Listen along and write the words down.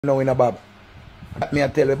now in a Bob. That me I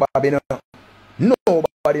tell you, Bob, you know,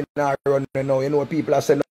 nobody now run now. You know, people are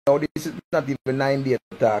saying, no, this is not even 9-day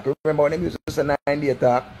talk. Remember when they used to say 9-day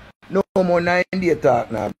talk? No more 9-day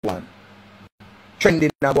talk now, go on. Trending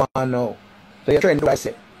now, go on now. So you trend, I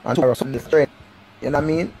say, and tomorrow something trend. You know what I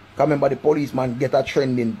mean? Because remember, the policeman get a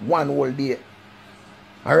trend in one whole day.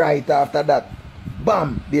 And right after that,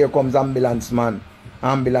 bam, there comes ambulance man.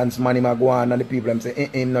 Ambulance man, him a go on, and the people them say,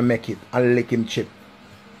 him no make it, and lick him chip.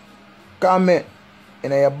 Come in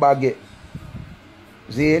your bag.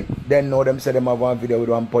 See? Then now them say them have one video with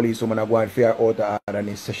one police woman go and fear out of her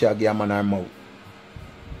and so she give a man her mouth.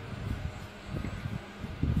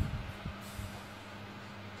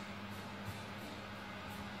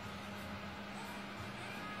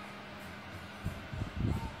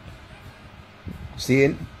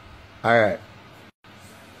 See? Alright.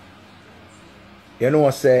 You know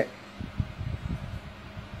what say?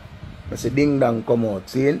 I say ding dong come out.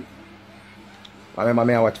 See? I remember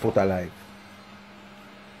me I watch Foot Alive.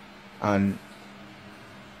 And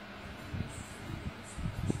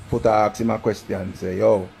Foot ask him a question, say,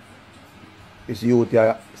 yo, this youth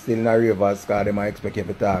here still in the rivers because they might expect you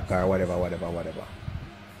to talk or whatever.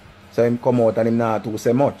 So him come out and him not to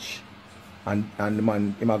say much. And the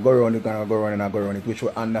man, him a go around it and go around it, which we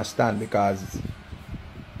understand because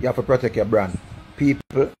you have to protect your brand.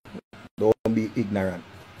 People, don't be ignorant.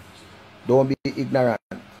 Don't be ignorant.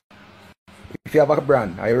 If you have a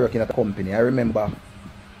brand and you're working at a company, I remember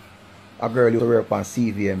a girl used to work on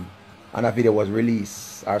CVM and a video was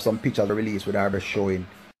released or some pictures were released with her showing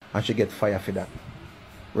and she get fired for that.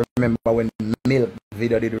 Remember when Milk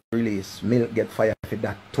video did release, Milk get fired for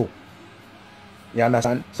that too. You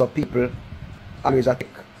understand? So people always take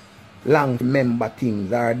long to remember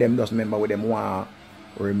things or them just remember what them want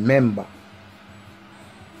remember.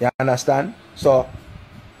 You understand? So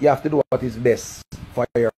you have to do what is best for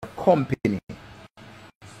your company.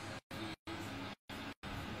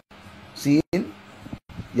 See?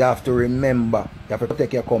 You have to remember, you have to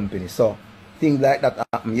protect your company. So things like that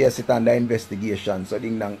happen. Yes, it's under investigation. So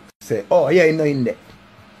ding dong say, oh yeah, you know in there.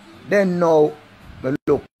 Then now I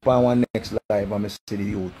look for one next live and I see the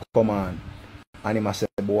youth come on. And he must say,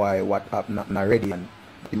 boy, what happened not ready. And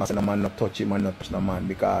he must say no man not touch him and not touch no man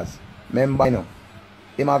because remember, you know,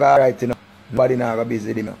 he might go right, you know. Nobody now go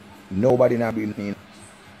busy him. Nobody now be, you know. You know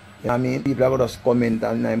what I mean? People are going to just comment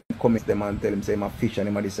and comment them and tell him say I'm a fish and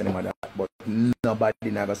him a this and him a that. But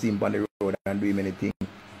nobody now go see him on the road and do him anything.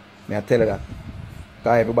 May I tell you that?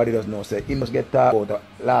 Because everybody does know say he must get talked about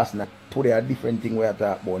last night. Today a different thing we are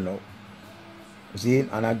talking about now. You see?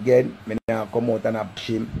 And again, I now come out and bash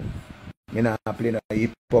him. I now play no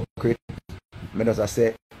hypocrite. I just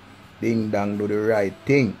say ding dong do the right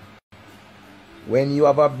thing. When you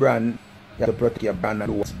have a brand, you have to protect your brand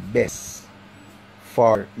and do what's best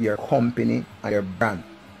for your company and your brand.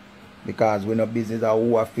 Because we're not business or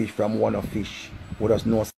who a fish from one of fish. We just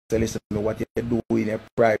know say listen to what you do in your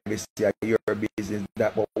privacy or your business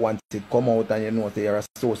that but once it come out and you know that you're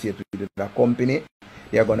associated with the company,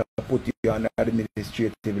 they're gonna put you on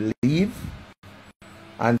administrative leave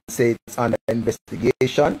and say it's under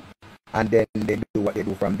investigation and then they do what they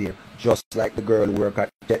do from there. Just like the girl who work at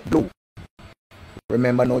JetBlue.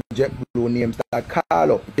 Remember now JetBlue names that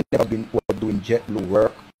call up. It never been doing JetBlue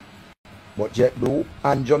work. But JetBlue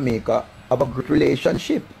and Jamaica have a great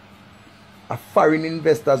relationship. A foreign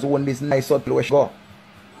investors own this nice hotel. Go.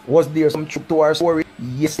 Was there some truth to our story?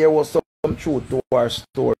 Yes, there was some truth to our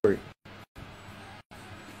story.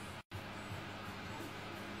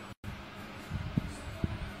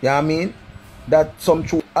 You know what I mean? That some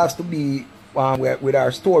truth has to be with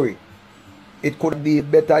our story. It could be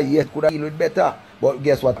better, yes, it could have been better. But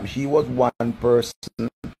guess what? She was one person.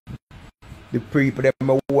 The people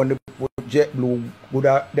them who the JetBlue,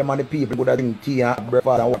 them and the people would have drink tea and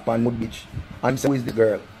breakfast and walk on Wood Beach. And say, who is the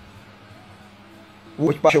girl?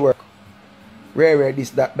 Which part she work? Rare,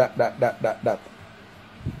 this, that.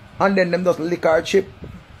 And then them just lick her chip.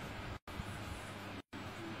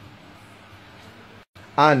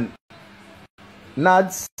 And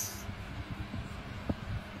Nads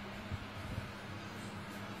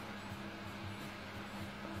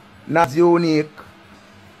unique.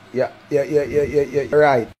 Yeah,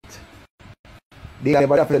 right. Ding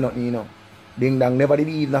never have nothing, you know. Ding dong never did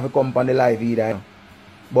even have to come on the live either, you know.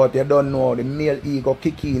 But you don't know, the male ego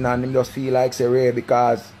kick in and them just feel like say rare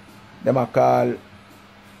because them a call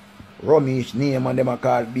Romish name and them a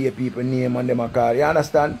call be people name and them a call, you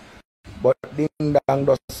understand? But ding dong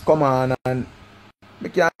just come on and I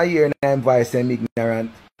can't hear him voice him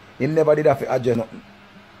ignorant. He never did have to adjust nothing.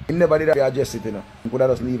 He never did have to adjust it, you know. He could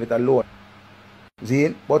have just leave it alone.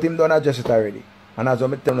 See? But him done adjust it already. And as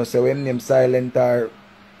I tell you, say when name Silent or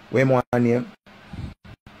when one name,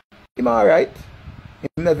 him alright.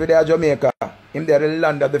 Him never there Jamaica. Him there the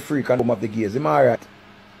land of the freak and home of the gays. Him alright.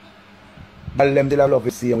 All them still love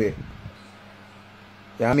the same way. You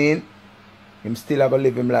know what I mean? Him still have to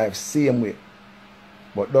live him life same way.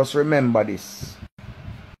 But just remember this.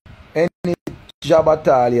 Any job at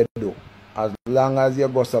all you do, as long as you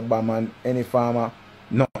go to Bam, any farmer,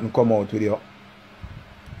 nothing come out with you.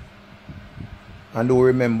 And do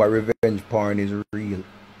remember, revenge porn is real.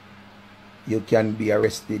 You can be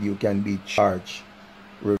arrested, you can be charged.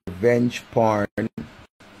 Revenge porn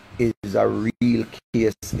is a real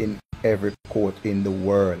case in every court in the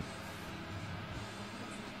world.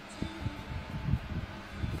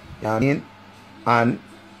 You know what I mean? And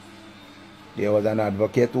there was an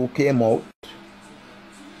advocate who came out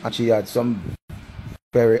and she had some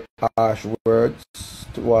very harsh words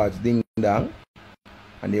towards Ding Dang.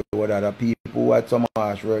 And there were other people who had some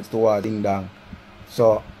harsh words towards Ding Dang.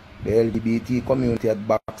 So the LGBT community had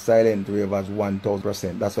backed Silent Ravers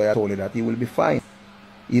 1000%. That's why I told you that he will be fine.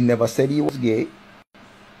 He never said he was gay.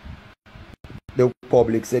 The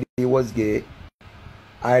public said he was gay.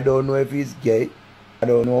 I don't know if he's gay. I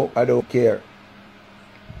don't know. I don't care.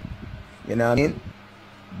 You know what I mean?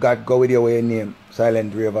 God go with your way name.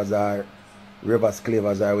 Silent Ravers are Ravers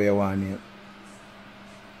Clavers are where you want name.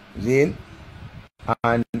 See?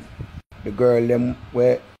 And the girl them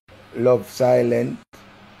where love Silent,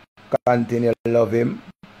 continue love him,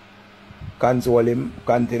 console him,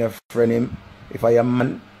 continue friend him. If I am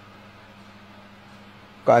man,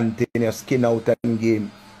 continue skin out and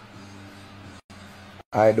game.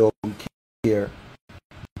 I don't care.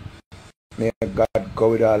 May God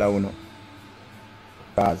go with all of you.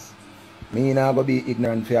 Because me not gonna be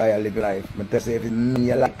ignorant for how you live life. But tell you if it's me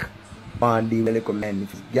you like, man deal with a man.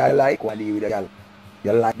 If it's girl you like, one deal with a girl.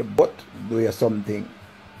 You like the butt, do you something.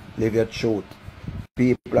 Live your truth.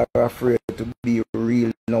 People are afraid to be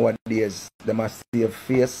real nowadays. They must see a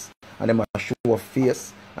face and they must show a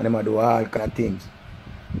face and they must do all kind of things.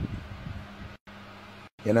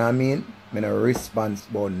 You know what I mean? I'm not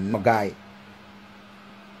responsible, no guy.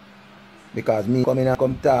 Because me come in and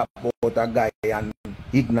come talk about a guy and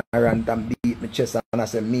ignorant and beat my chest and I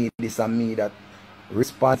say me this and me that.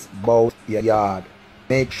 Response about your yard.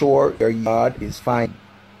 Make sure your yard is fine.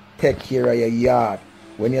 Take care of your yard.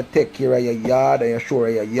 When you take care of your yard and you're sure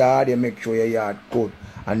of your yard, you make sure your yard good.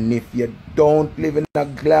 And if you don't live in a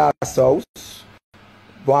glass house,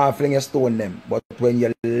 go and fling a stone them. But when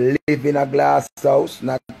you live in a glass house,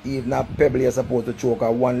 not even a pebble you're supposed to choke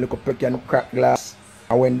or one little prick and crack glass.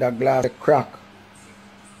 And when that glass crack,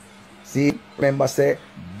 see, remember say,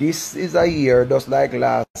 this is a year just like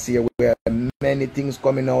last year where many things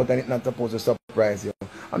coming out and it's not supposed to surprise you.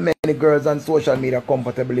 And many girls on social media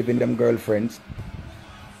comfortable living them girlfriends.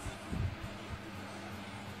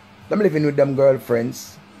 Them living with them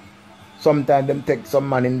girlfriends. Sometimes them take some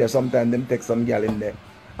man in there, sometimes them take some girl in there.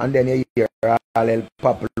 And then you hear all hell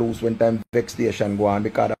pop loose when time vex station go on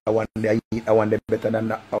because I want them better than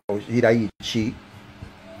that. He eat she.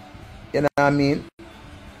 You know what I mean?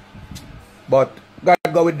 But God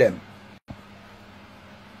go with them.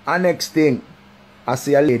 And next thing, I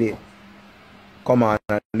see a lady come on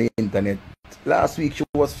the internet. Last week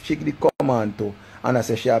she did come on too. And I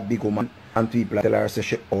said she a big woman. And people tell her say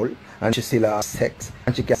she old. And she still has sex.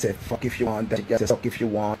 And she can say fuck if you want. And she can say suck if you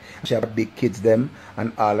want. And she have big kids them.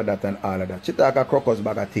 And all of that and all of that. She talk a crocus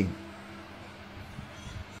bag of thing.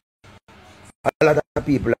 A lot of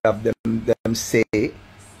people have them say.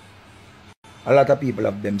 A lot of people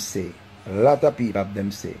have them say. A lot of people have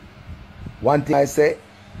them say. One thing I say,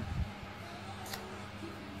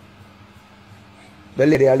 the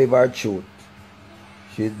lady I live her truth.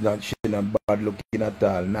 She's not bad looking at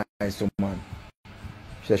all. Nice woman.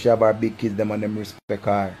 She have her big kids them and them respect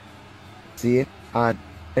her. See? And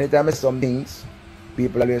anytime I say some things,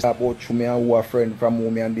 people always talk about me and who a friend from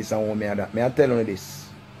who me and this and who me and that. Me I tell you this.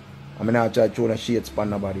 I'm not trying to throw the shades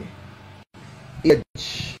upon nobody.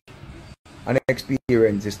 Age and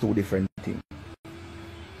experience is two different things.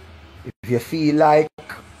 If you feel like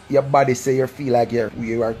your body say you feel like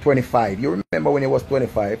you are 25, you remember when you was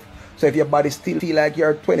 25. So if your body still feel like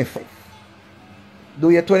you're 25, do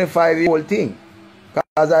your 25-year-old thing.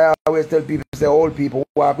 Because I always tell people, say old people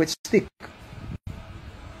walk with stick.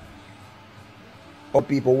 Old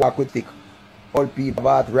people walk with stick. Old people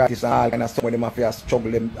have arthritis and all kind of stuff when they have to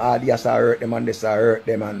struggle them. All this hurt them and this hurt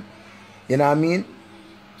them. And, you know what I mean?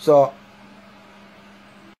 So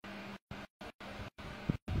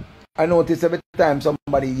I notice every time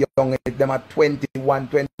somebody young, them at 21,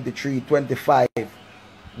 23, 25.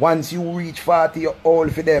 Once you reach 40, you're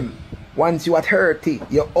old for them. Once you at 30,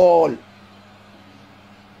 you're all.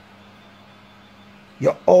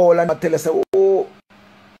 You're all, and I tell us, oh,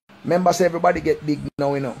 remember, say everybody get big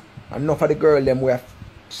now, you know. Enough of the girl, them were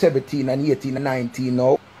 17 and 18 and 19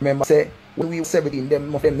 now. Remember, say, when we were 17,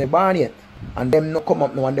 them they born yet. And them no come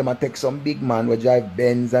up now and them a take some big man who drive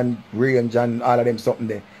Benz and Range and all of them something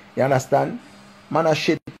there. You understand? Man a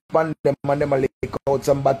shit on them and them a lick out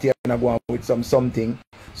some battery and a go on with something.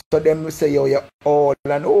 So them will say, yo, you're old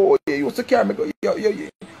and oh, you used to carry me. Yo.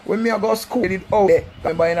 When me I go to school, it oh,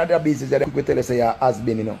 remember in other business, them quick tell you say you're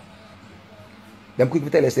has-been, you know. Them quick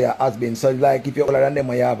tell you say you're has-been. So like if you're older than them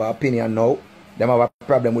and you have an opinion now, them have a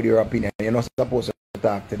problem with your opinion. You're not supposed to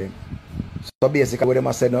talk to them. So basically what them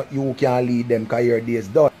a say, no, you can't lead them because your day is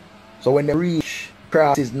done. So when they reach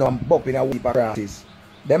crosses now and bump in a week of crosses,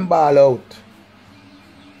 them ball out.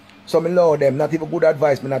 So me love them, not even good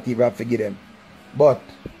advice, me not even have to give them. But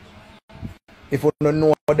if you don't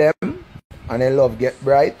know them and their love get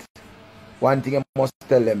bright, one thing I must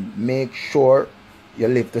tell them, make sure you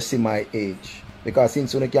live to see my age. Because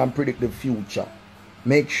since you can predict the future,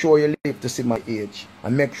 make sure you live to see my age.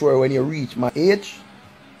 And make sure when you reach my age,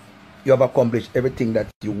 you have accomplished everything that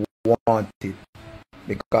you wanted.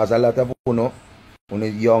 Because a lot of you know, when you're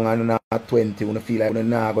young and you're not 20, when you feel like you're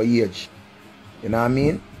not going to age. You know what I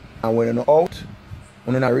mean? And when you're out,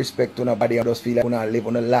 when you not respect to nobody, you just feel like you're not live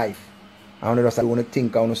on a life. And you just want to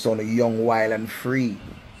think of yourself young, wild, and free.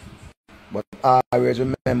 But always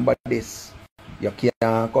remember this. You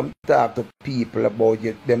can't come talk to people about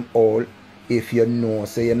them all if you know,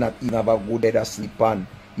 say you're not even have a good bed to sleep on.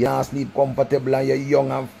 You not sleep comfortable and you're young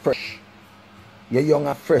and fresh. You're young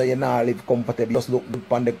and fresh and you not live comfortable. You just look good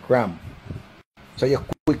on the gram. So you're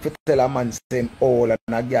quick to tell a man say old and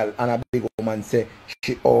a girl and a big woman say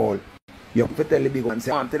she old. You're quick to tell the big woman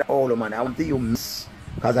say I want to the old man, I want to you miss.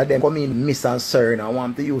 Because of them come in miss and sir. And I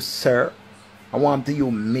want to you sir. I want to you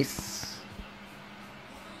miss.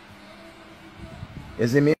 You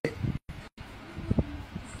see me?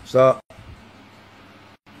 So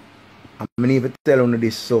I'm going to even tell you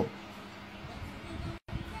this so.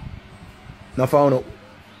 Now found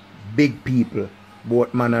big people,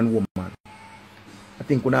 both man and woman. I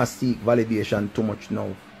think we not seek validation too much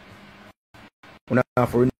now. We not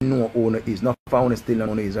have to know who it is. Not found still know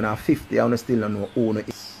who it is. When I'm 50, I still know who it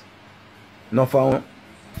is. Not found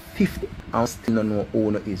 50, I still know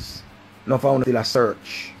who it is. Not found still a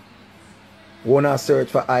search. We not search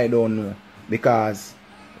for I don't know. Because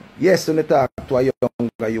yes, when you talk to a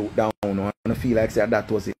younger youth down, I feel like say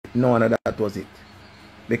that was it. No, that was it.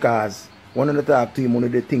 Because when you talk to him, one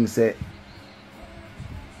of the things say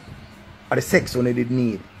are the sex when they did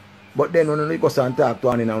need. But then when you go and talk to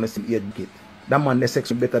one in the same age kid, that man the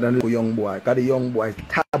sex is better than the young boy. Because the young boy is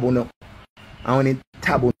taboo now. And when it's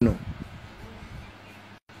taboo now,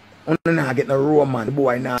 when you not get no romance, the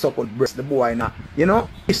boy not suck on breast, the boy not, you know,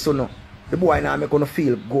 it's so no. The boy not make him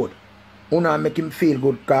feel good. You not make him feel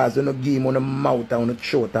good because you give him on the mouth and on the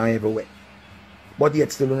throat and everywhere. But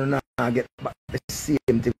yet still you not get back the same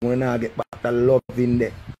thing, you not get back the love in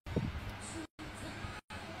there.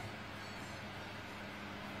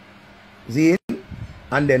 See?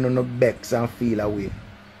 And then you vex and feel away.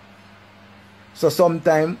 So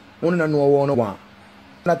sometimes you don't know what you want.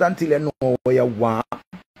 Not until you know what you want.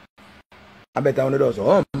 I better you do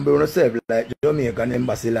so humble yourself like Jamaican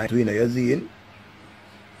embassy line between you see?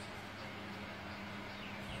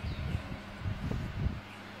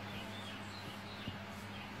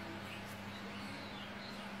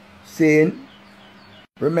 Saying,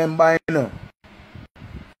 remember, you know,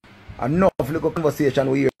 enough little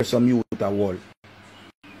conversation we hear some youth at world.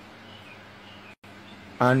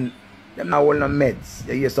 And them not all no meds.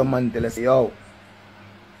 You hear some man tell us, yo,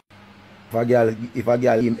 if a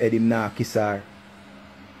girl him head him nah kiss her.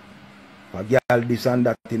 If a girl this and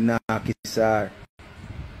that him nah kiss her.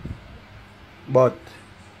 But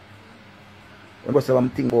when I say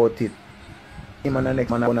think about it, him and the next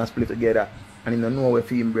man are gonna split together. And he don't know what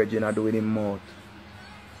him bridging are doing him mouth.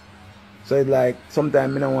 So it's like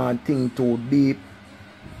sometimes I don't want to think too deep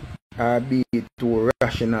or be too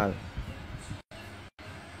rational.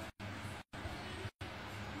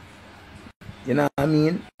 You know what I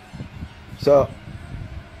mean? So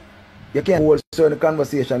you can't hold certain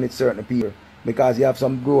conversation with certain people because you have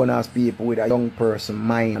some grown-ass people with a young person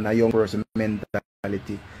mind and a young person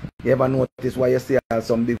mentality. You ever notice why you see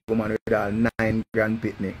some big woman with a 9 grand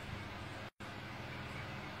pitney?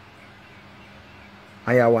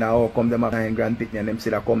 And you wonder how come them have 9 grand pitney and them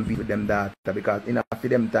still compete with them data because in after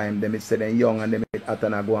them time them say them young and them at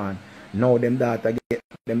and go on. Now them data get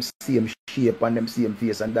them same shape and them same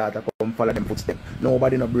face and data come follow them footsteps.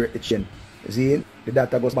 Nobody no break the chain. See, the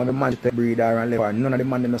daughter goes by the man to breed her and leave her. None of the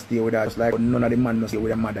man them stay with her, just like none of the man stay with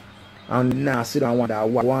their mother. And now sit down and wonder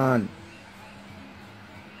what one.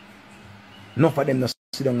 Enough of them not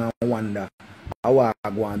sit down and wonder how I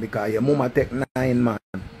go on because your mama take 9 man.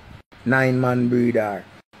 9 man breed her.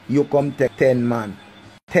 You come take 10 man.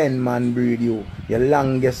 10 man breed you. Your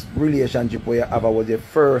longest relationship where you ever was your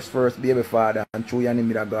first baby father and through your name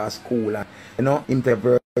that go to school and you know him take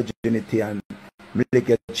virginity and milk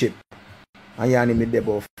a chip. And you and him there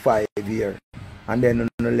about 5 years. And then on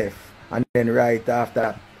the left. And then right after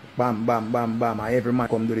that, bam, bam, bam, bam. And every man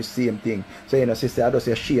come do the same thing. So you know, sister, I just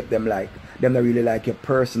say shape them like. Them not really like your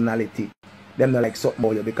personality. Them not like something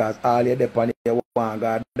about you because all you depend on you want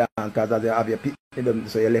to go down because as you have your picnic,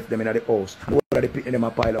 so you left them in the house. And all of the picnic them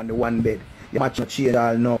a pile on the one bed. You match no change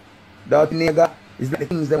all now. That nigga is like the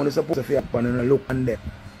things them when supposed to feel upon and look on them.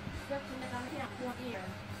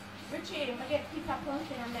 Richie, I get pick up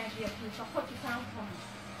something and then get piece of what you can't come.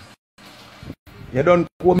 You don't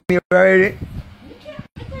come here already? You can't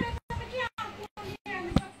come here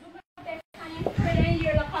and just do my best and you pray in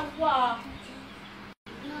here like a war.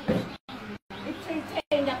 It's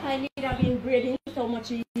insane that I need have been breeding so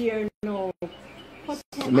much a year now.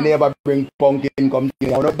 Me never bring pumpkin come to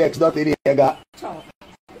you. I don't vex that in here, got.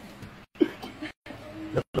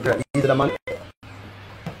 Look at easy the man.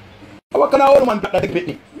 What kind of old man that take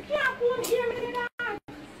picnic? You can't come here, me that.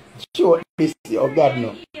 Sure, this, oh God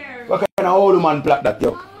no. What kind of old man black that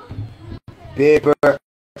yo? Paper.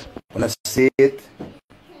 Wanna see it?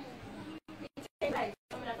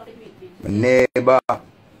 My neighbor.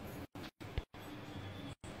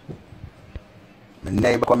 My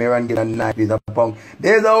neighbor come here and get a knife with a punk.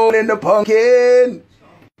 There's a hole in the pumpkin.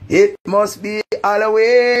 It must be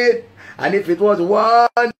Halloween. And if it was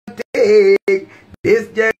one take, this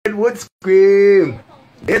jet would scream.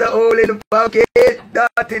 There's a hole in the pumpkin.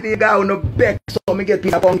 That nigga down the back so me get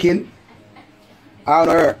piece of pumpkin. On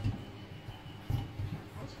her.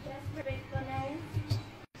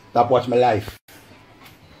 Stop watch my life.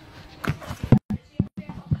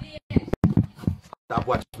 Stop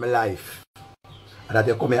watch my life. And that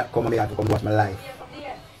you come here to come watch my life.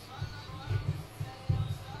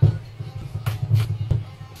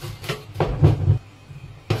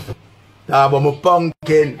 Talk about my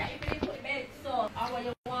pumpkin.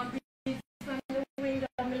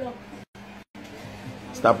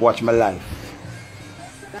 Stop watch my life.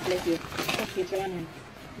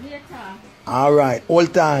 Alright,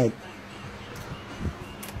 hold time.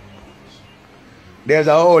 There's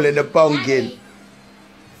a hole in the pumpkin.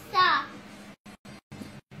 Stop.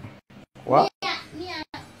 What?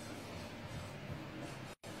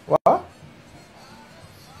 What?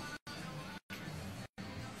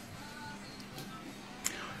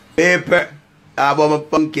 Paper about my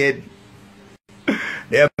pumpkin.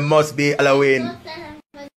 There must be Halloween.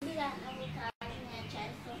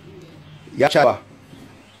 Yeah, Chaba.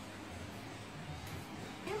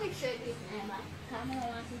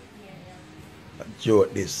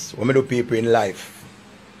 Joke this. What me do people in life?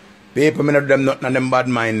 People me not do them nothing and them bad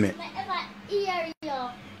mind me.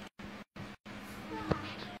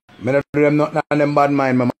 Me not do them nothing and them bad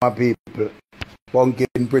mind me, my people.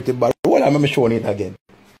 Pumpkin pretty bad. Hold on, I'm showing it again.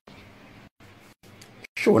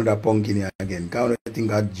 Showing that pumpkin here again. I don't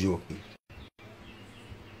think I joking.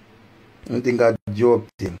 I don't think I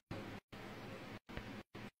joked him.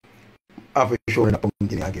 After showing the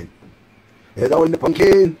pumpkin again. There's a hole in the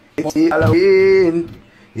pumpkin. It's Halloween.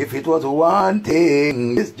 If it was one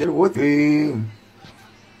thing, this just would dream.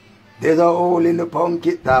 There's a hole in the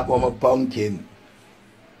pumpkin. Top of a pumpkin.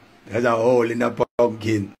 There's a hole in the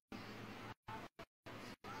pumpkin.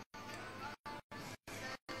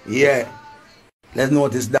 Yeah. Let's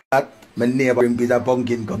notice that my neighbor bring piece of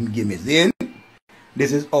pumpkin come give me. See?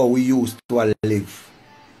 This is how we used to live.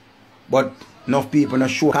 But enough people not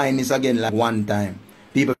show kindness again like one time.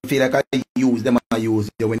 People feel like I use them and use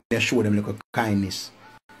you when they show them like a kindness.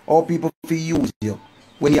 All people feel use you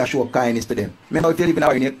when you show kindness to them. Remember if you live in a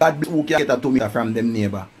area, God bless who can get a tomato from them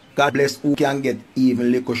neighbor. God bless who can get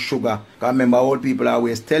even little sugar. Because remember old people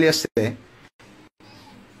always tell you say,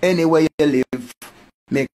 anywhere you live,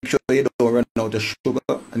 make sure you don't run out of sugar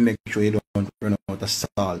and make sure you don't run out of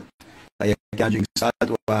salt. So you can drink salt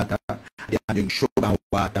water, you can drink sugar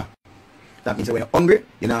water. That means when you're hungry,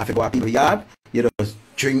 you don't have to go to people's yard, you just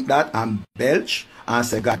drink that and belch and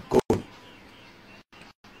say, God, good.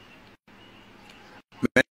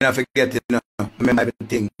 I don't forget it, remember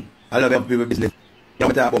everything. I love people business. You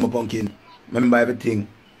want to talk about my pumpkin. Remember everything.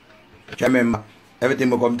 Remember everything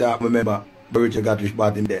will come to remember. But Richie got which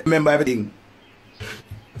part in there. Remember everything.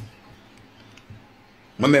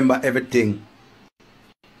 Remember everything.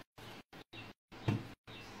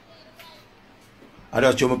 I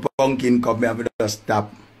just show my pumpkin cup, me have to just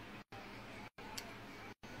stop.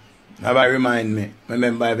 Nobody remind me.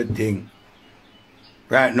 Remember everything.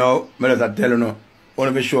 Right now, I just tell you now,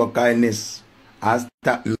 only if you show kindness, I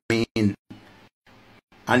stop mean.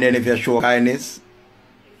 And then if you show kindness,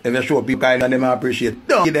 if you show people kindness and them appreciate,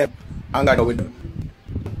 don't give them and go with them.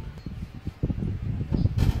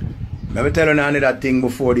 Let me tell you another thing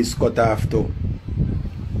before this cut off too.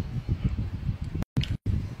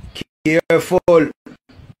 Careful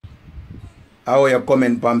how you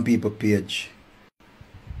comment on people page.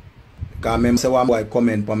 Because I remember say one boy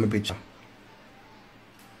comment on my picture.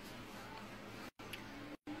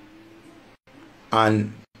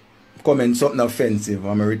 And comment something offensive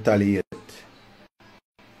and I retaliate.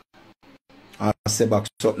 I say back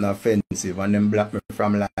something offensive and then block me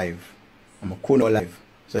from live. I'm a cool live.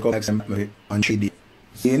 So I come back and 3D.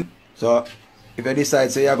 See? So if you decide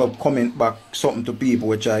to say you go comment back something to people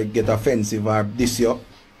which I get offensive or this year,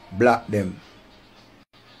 block them.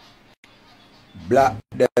 Block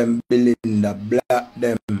them, Belinda. Block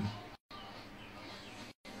them.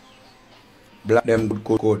 Block them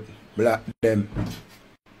good. Block them.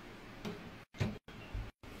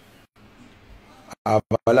 I have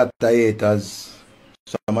a lot of haters.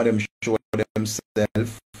 Some of them show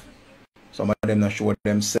themselves. Some of them not show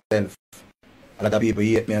themselves. A lot of people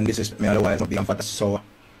hate me and disrespect me, otherwise I'm fat sour.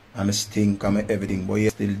 I'm a stink, I'm a everything, but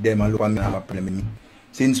yet still them and look at me and have a problem with me.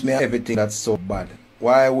 Since me everything that's so bad,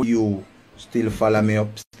 why would you still follow me up,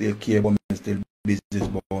 still care about me, still business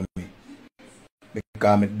about me?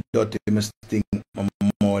 Because I'm dirty, I stink, I'm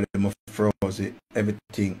more, I'm frozen,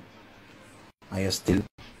 everything. And you still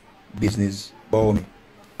business about me.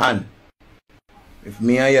 And if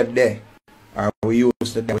me and you there, or we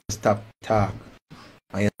used to stop talk,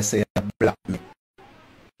 and you say you block me.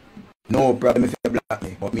 No problem if you block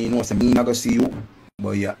me, but me know say me not gonna see you,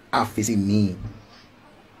 but you have to see me.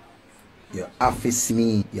 You have to see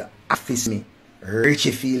me. You have to see me.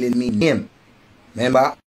 Richie feeling me name.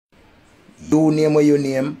 Remember? You name what you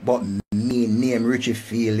name, but me name Richie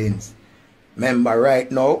feelings. Remember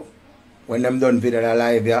right now, when them done video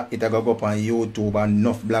live here, it go up on YouTube and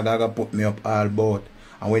enough blogger go put me up all about.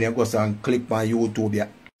 And when you go and click on YouTube,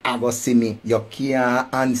 you go see me. You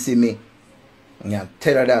can't unsee me. And I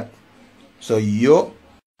tell you that. So you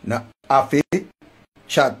not have to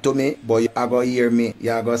chat to me, but you go hear me.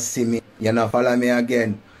 You go see me. You not follow me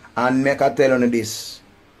again. And make I tell you this.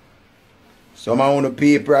 Some of the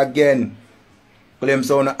people again claim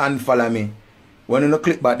so to unfollow me. When you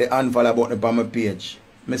click back the unfollow button on my page,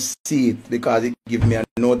 I see it because it gives me a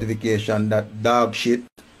notification that dog shit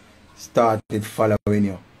started following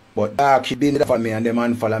you. But dog shit been there for me and them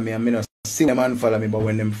unfollow me and I not see them unfollow me, but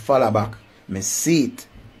when them follow back, I see it.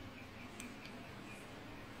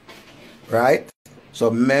 Right? So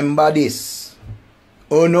remember this.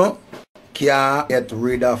 Uno can't get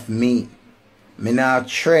rid of me. Me not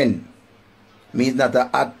trend. Me is not a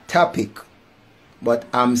hot topic. But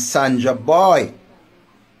I'm Sandra boy.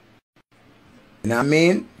 You know what I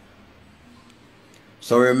mean?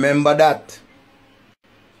 So remember that.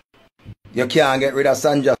 You can't get rid of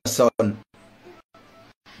Sandra's son.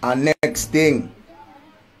 And next thing,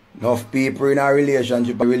 enough people in a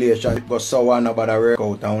relationship go sour and nobody work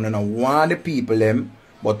out. And you don't want the people them,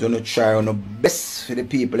 but you don't try on the best for the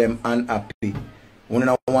people them unhappy. You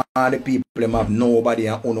don't want the people them have nobody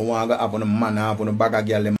and you don't want to have a man, have a bag of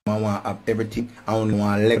girl them and want to have everything and you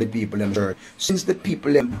want to let the people them hurt. Since the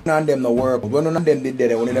people them, none of them no work, when none of them did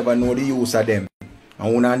that, you never know the use of them.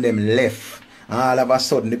 And one of them left. And all of a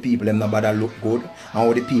sudden the people them nobody look good. And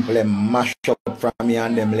all the people them mash up from me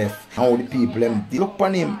and them left. And all the people them look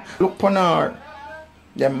on him, look on her.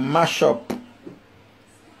 Them mash up.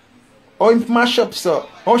 How him mash up so?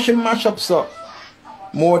 How she mash up so?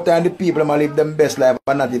 More time the people them live them best life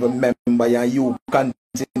and not even remember you and you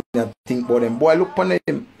continue to think about them. Boy, look on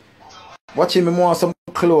him. Watch him want some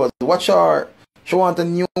clothes. Watch her. She want a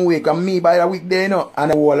new week and me by the weekday, you know,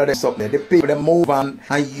 and all of this up there. The people them move on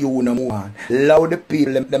and you no move on. Allow the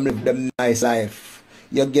people them live them nice life.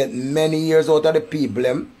 You get many years out of the people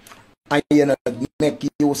them and you know make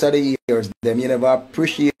use of the years them. You never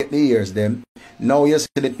appreciate the years them. Now you see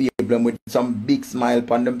the people them with some big smile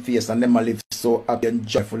on them face and them live so happy and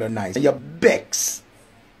joyful and nice. And you vex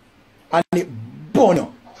and it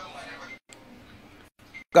burn.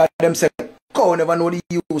 God them say cow never know the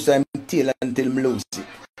use of him tail until him lose it.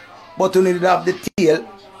 But you need to have the tail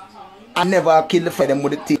and never kill the fly them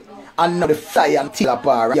with the tail. And now the fly and tail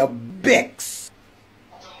apart. You vex.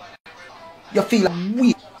 You feel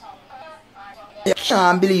weak. You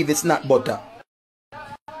can't believe it's not butter.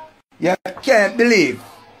 You can't believe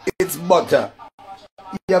it's butter.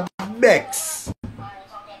 You vex.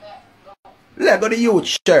 Leg of the youth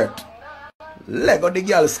shirt. Leg of the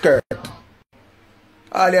girl skirt.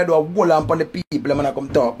 All you do a hold on the people I'm gonna come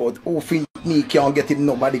talk about. Who think me can't get him,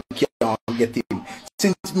 nobody can't get him.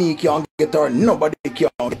 Since me can't get her, nobody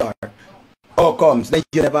can't get her. How comes? Then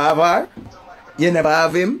you never have her? You never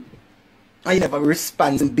have him? And you never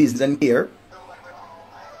respond in business and care?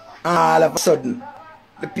 All of a sudden,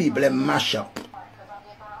 the people them mash up.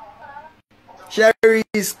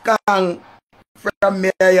 Sherry's Kang, from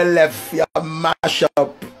me you left, you mash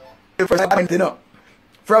up.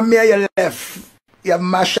 From me you left, you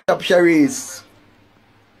mash up, Sherry's.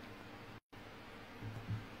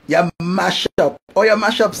 You mash up. Oh, you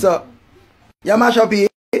mash up, sir. You mash up here.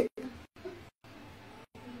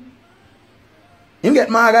 You get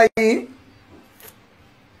maga here.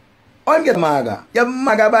 Oh, you get maga. You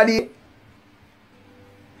maga body.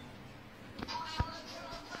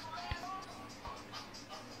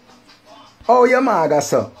 Oh, you maga,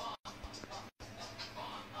 sir.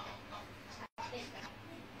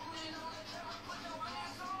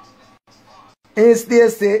 Hey,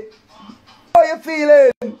 Stacy. How you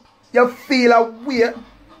feeling? You feel a way?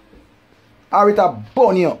 Or it a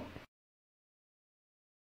bun you?